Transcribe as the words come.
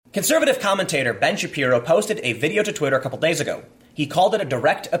Conservative commentator Ben Shapiro posted a video to Twitter a couple days ago. He called it a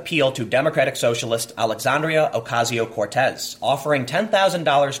direct appeal to Democratic socialist Alexandria Ocasio-Cortez, offering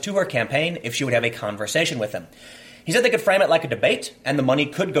 $10,000 to her campaign if she would have a conversation with him. He said they could frame it like a debate, and the money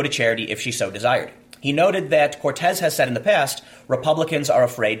could go to charity if she so desired. He noted that Cortez has said in the past, Republicans are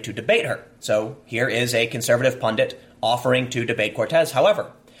afraid to debate her. So here is a conservative pundit offering to debate Cortez.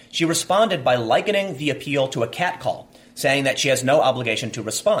 However, she responded by likening the appeal to a catcall, saying that she has no obligation to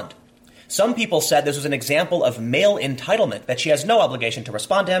respond. Some people said this was an example of male entitlement, that she has no obligation to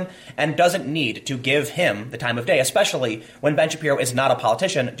respond to him and doesn't need to give him the time of day, especially when Ben Shapiro is not a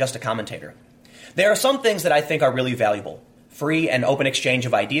politician, just a commentator. There are some things that I think are really valuable. Free and open exchange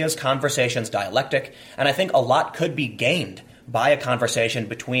of ideas, conversations, dialectic, and I think a lot could be gained by a conversation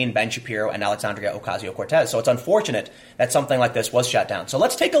between Ben Shapiro and Alexandria Ocasio-Cortez. So it's unfortunate that something like this was shut down. So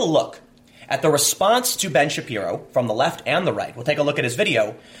let's take a look at the response to Ben Shapiro from the left and the right. We'll take a look at his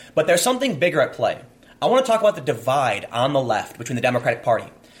video, but there's something bigger at play. I want to talk about the divide on the left between the Democratic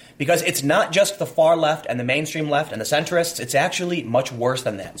Party, because it's not just the far left and the mainstream left and the centrists. It's actually much worse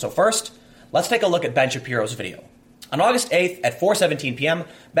than that. So first, let's take a look at Ben Shapiro's video. On August 8th at 4:17 p.m.,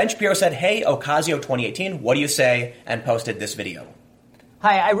 Ben Shapiro said, "Hey, Ocasio 2018, what do you say?" and posted this video.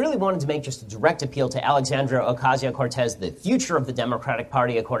 Hi, I really wanted to make just a direct appeal to Alexandria Ocasio-Cortez, the future of the Democratic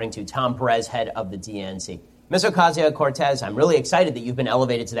Party, according to Tom Perez, head of the DNC. Ms. Ocasio-Cortez, I'm really excited that you've been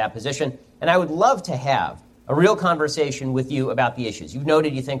elevated to that position, and I would love to have a real conversation with you about the issues. You've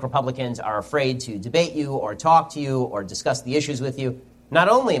noted you think Republicans are afraid to debate you or talk to you or discuss the issues with you. Not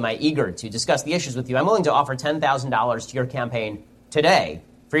only am I eager to discuss the issues with you, I'm willing to offer $10,000 to your campaign today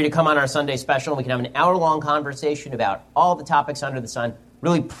for you to come on our Sunday special, and we can have an hour-long conversation about all the topics under the sun,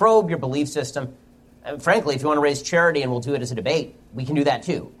 really probe your belief system. And frankly, if you want to raise charity and we'll do it as a debate, we can do that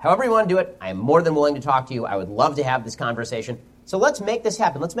too. However you want to do it, I am more than willing to talk to you. I would love to have this conversation. So let's make this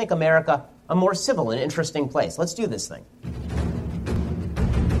happen. Let's make America a more civil and interesting place. Let's do this thing.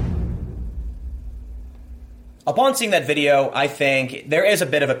 Upon seeing that video, I think there is a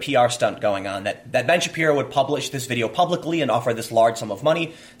bit of a PR stunt going on. That Ben Shapiro would publish this video publicly and offer this large sum of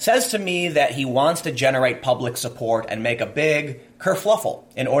money says to me that he wants to generate public support and make a big kerfluffle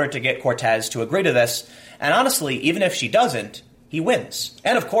in order to get Cortez to agree to this. And honestly, even if she doesn't, he wins.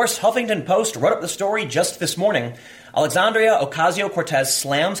 And of course, Huffington Post wrote up the story just this morning. Alexandria Ocasio-Cortez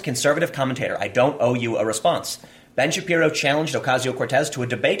slams conservative commentator, "I don't owe you a response." Ben Shapiro challenged Ocasio-Cortez to a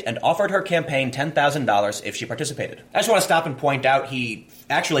debate and offered her campaign $10,000 if she participated. I just want to stop and point out he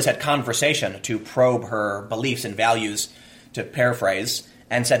actually said conversation to probe her beliefs and values, to paraphrase,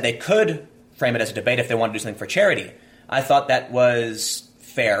 and said they could frame it as a debate if they wanted to do something for charity. I thought that was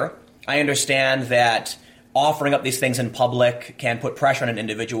fair. I understand that offering up these things in public can put pressure on an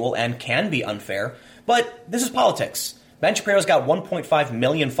individual and can be unfair, but this is politics. Ben Shapiro's got 1.5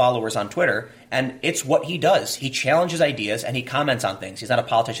 million followers on Twitter, and it's what he does. He challenges ideas and he comments on things. He's not a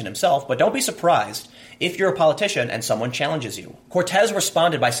politician himself, but don't be surprised if you're a politician and someone challenges you. Cortez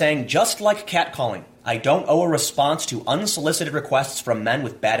responded by saying, "Just like catcalling, I don't owe a response to unsolicited requests from men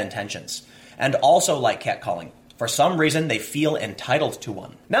with bad intentions. And also like catcalling. For some reason, they feel entitled to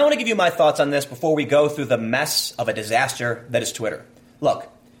one." Now I want to give you my thoughts on this before we go through the mess of a disaster that is Twitter. Look,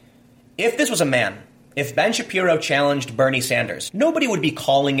 if this was a man, if Ben Shapiro challenged Bernie Sanders, nobody would be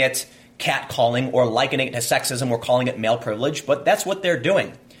calling it catcalling or likening it to sexism or calling it male privilege, but that's what they're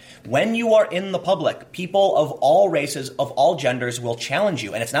doing. When you are in the public, people of all races, of all genders will challenge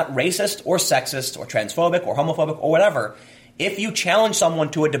you, and it's not racist or sexist or transphobic or homophobic or whatever if you challenge someone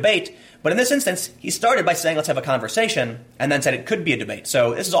to a debate. But in this instance, he started by saying, "Let's have a conversation," and then said it could be a debate.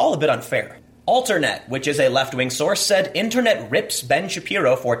 So this is all a bit unfair. Alternet, which is a left-wing source, said Internet rips Ben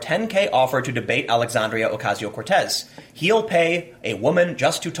Shapiro for $10K offer to debate Alexandria Ocasio-Cortez. He'll pay a woman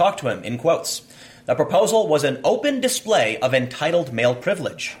just to talk to him, in quotes. The proposal was an open display of entitled male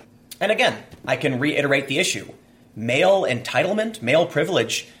privilege. And again, I can reiterate the issue. Male entitlement, male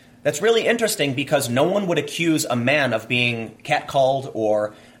privilege, that's really interesting because no one would accuse a man of being catcalled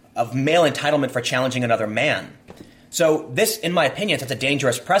or of male entitlement for challenging another man. So this, in my opinion, sets a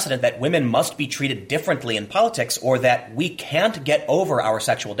dangerous precedent that women must be treated differently in politics or that we can't get over our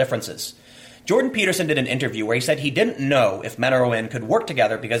sexual differences. Jordan Peterson did an interview where he said he didn't know if men or women could work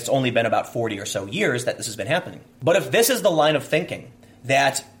together because it's only been about 40 or so years that this has been happening. But if this is the line of thinking,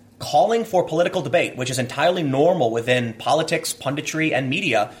 that calling for political debate, which is entirely normal within politics, punditry, and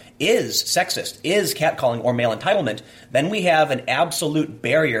media, is sexist, is catcalling or male entitlement, then we have an absolute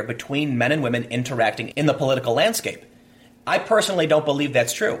barrier between men and women interacting in the political landscape. I personally don't believe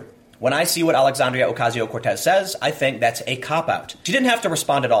that's true. When I see what Alexandria Ocasio-Cortez says, I think that's a cop-out. She didn't have to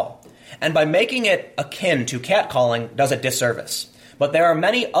respond at all. And by making it akin to catcalling does a disservice. But there are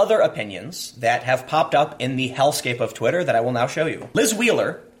many other opinions that have popped up in the hellscape of Twitter that I will now show you. Liz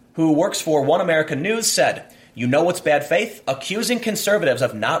Wheeler, who works for One American News, said, "You know what's bad faith? Accusing conservatives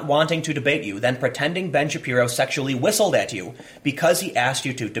of not wanting to debate you, then pretending Ben Shapiro sexually whistled at you because he asked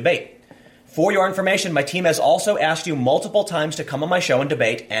you to debate. For your information, my team has also asked you multiple times to come on my show and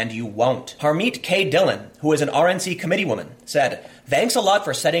debate, and you won't." Harmeet K. Dillon, who is an RNC committee woman, said, "Thanks a lot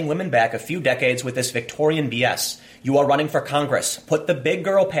for setting women back a few decades with this Victorian BS. You are running for Congress. Put the big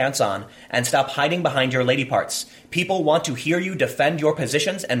girl pants on and stop hiding behind your lady parts. People want to hear you defend your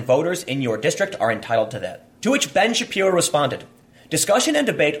positions, and voters in your district are entitled to that." To which Ben Shapiro responded, "Discussion and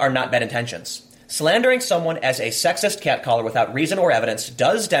debate are not bad intentions. Slandering someone as a sexist catcaller without reason or evidence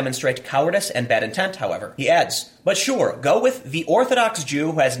does demonstrate cowardice and bad intent, however." He adds, "But sure, go with the Orthodox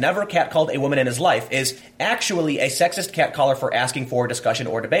Jew who has never catcalled a woman in his life is actually a sexist catcaller for asking for discussion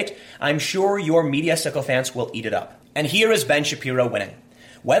or debate. I'm sure your media sycophants will eat it up." And here is Ben Shapiro winning.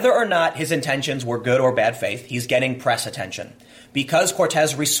 Whether or not his intentions were good or bad faith, he's getting press attention. Because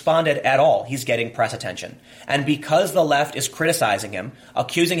Cortez responded at all, he's getting press attention. And because the left is criticizing him,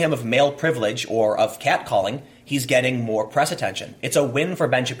 accusing him of male privilege or of catcalling, he's getting more press attention. It's a win for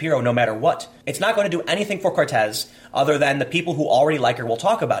Ben Shapiro no matter what. It's not going to do anything for Cortez other than the people who already like her will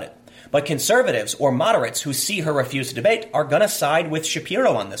talk about it. But conservatives or moderates who see her refuse to debate are going to side with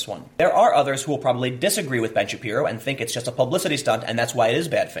Shapiro on this one. There are others who will probably disagree with Ben Shapiro and think it's just a publicity stunt, and that's why it is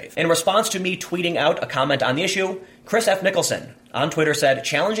bad faith. In response to me tweeting out a comment on the issue, Chris F. Nicholson on Twitter said,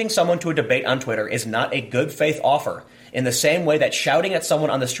 "Challenging someone to a debate on Twitter is not a good faith offer, in the same way that shouting at someone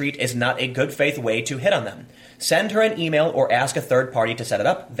on the street is not a good faith way to hit on them. Send her an email or ask a third party to set it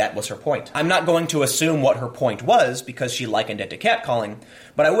up. That was her point." I'm not going to assume what her point was because she likened it to catcalling,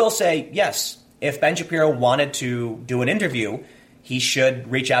 but I will say, yes, if Ben Shapiro wanted to do an interview, he should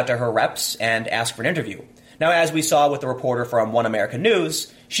reach out to her reps and ask for an interview. Now, as we saw with the reporter from One American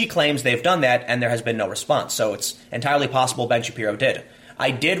News, she claims they've done that and there has been no response, so it's entirely possible Ben Shapiro did. I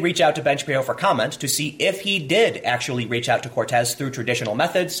did reach out to Ben Shapiro for comment to see if he did actually reach out to Cortez through traditional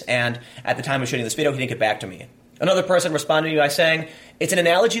methods, and at the time of shooting this video, he didn't get back to me. Another person responded to me by saying, "It's an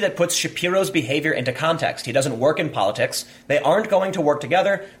analogy that puts Shapiro's behavior into context. He doesn't work in politics. They aren't going to work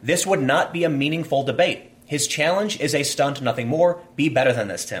together. This would not be a meaningful debate. His challenge is a stunt, nothing more. Be better than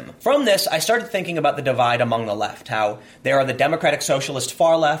this, Tim." From this, I started thinking about the divide among the left, how there are the democratic socialist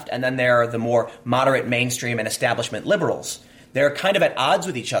far left, and then there are the more moderate mainstream and establishment liberals. They're kind of at odds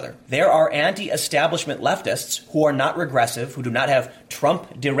with each other. There are anti-establishment leftists who are not regressive, who do not have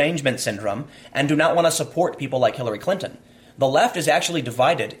Trump derangement syndrome, and do not want to support people like Hillary Clinton. The left is actually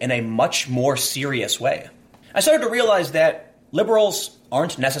divided in a much more serious way. I started to realize that liberals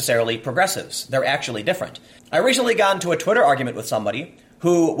aren't necessarily progressives. They're actually different. I recently got into a Twitter argument with somebody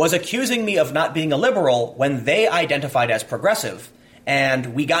who was accusing me of not being a liberal when they identified as progressive.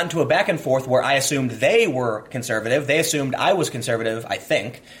 And we got into a back and forth where I assumed they were conservative. They assumed I was conservative, I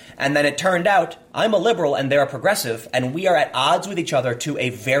think. And then it turned out I'm a liberal and they're a progressive, and we are at odds with each other to a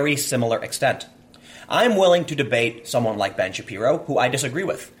very similar extent. I'm willing to debate someone like Ben Shapiro, who I disagree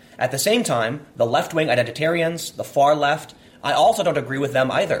with. At the same time, the left-wing identitarians, the far left, I also don't agree with them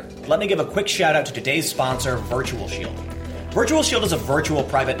either. Let me give a quick shout out to today's sponsor, Virtual Shield. Virtual Shield is a virtual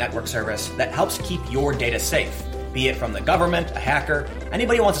private network service that helps keep your data safe. Be it from the government, a hacker,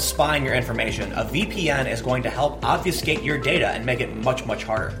 anybody who wants to spy on your information, a VPN is going to help obfuscate your data and make it much, much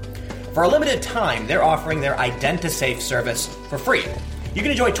harder. For a limited time, they're offering their IdentiSafe service for free. You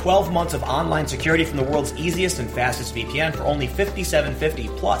can enjoy 12 months of online security from the world's easiest and fastest VPN for only $57.50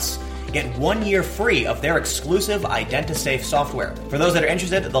 plus. Get 1 year free of their exclusive IdentiSafe software. For those that are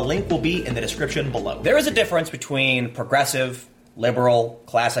interested, the link will be in the description below. There is a difference between progressive, liberal,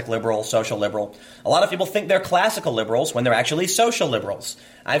 classic liberal, social liberal. A lot of people think they're classical liberals when they're actually social liberals.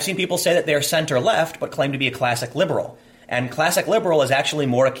 I've seen people say that they're center-left but claim to be a classic liberal. And classic liberal is actually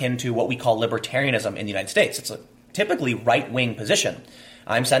more akin to what we call libertarianism in the United States. It's a typically right-wing position.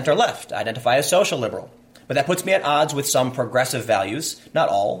 I'm center-left, identify as social liberal. But that puts me at odds with some progressive values. Not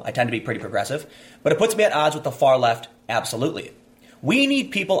all. I tend to be pretty progressive. But it puts me at odds with the far left, absolutely. We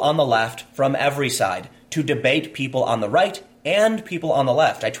need people on the left from every side to debate people on the right and people on the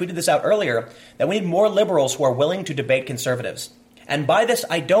left. I tweeted this out earlier, that we need more liberals who are willing to debate conservatives. And by this,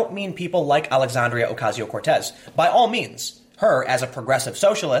 I don't mean people like Alexandria Ocasio-Cortez. By all means, her, as a progressive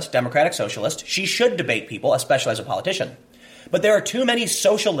socialist, democratic socialist, she should debate people, especially as a politician. But there are too many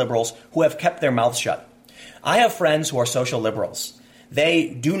social liberals who have kept their mouths shut. I have friends who are social liberals. They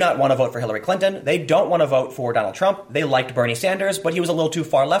do not want to vote for Hillary Clinton. They don't want to vote for Donald Trump. They liked Bernie Sanders, but he was a little too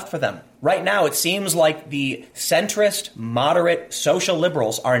far left for them. Right now, it seems like the centrist, moderate, social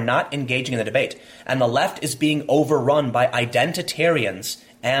liberals are not engaging in the debate, and the left is being overrun by identitarians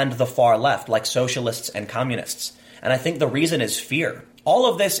and the far left, like socialists and communists. And I think the reason is fear. All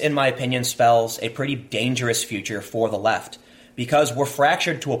of this, in my opinion, spells a pretty dangerous future for the left, because we're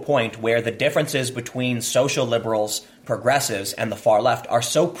fractured to a point where the differences between social liberals, progressives, and the far left are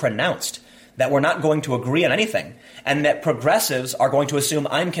so pronounced that we're not going to agree on anything, and that progressives are going to assume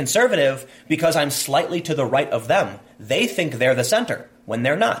I'm conservative because I'm slightly to the right of them. They think they're the center, when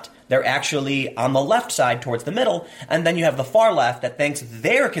they're not. They're actually on the left side towards the middle, and then you have the far left that thinks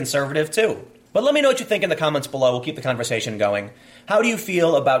they're conservative too. But let me know what you think in the comments below. We'll keep the conversation going. How do you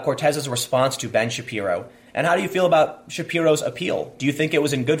feel about Cortez's response to Ben Shapiro? And how do you feel about Shapiro's appeal? Do you think it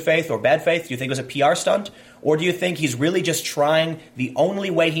was in good faith or bad faith? Do you think it was a PR stunt? Or do you think he's really just trying the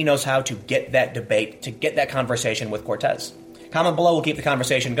only way he knows how to get that debate, to get that conversation with Cortez? Comment below. We'll keep the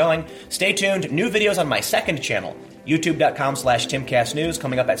conversation going. Stay tuned. New videos on my second channel, youtube.com/TimCastNews,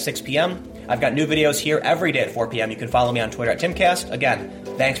 coming up at 6 p.m. I've got new videos here every day at 4 p.m. You can follow me on Twitter at TimCast. Again,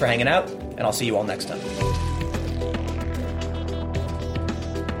 thanks for hanging out, and I'll see you all next time.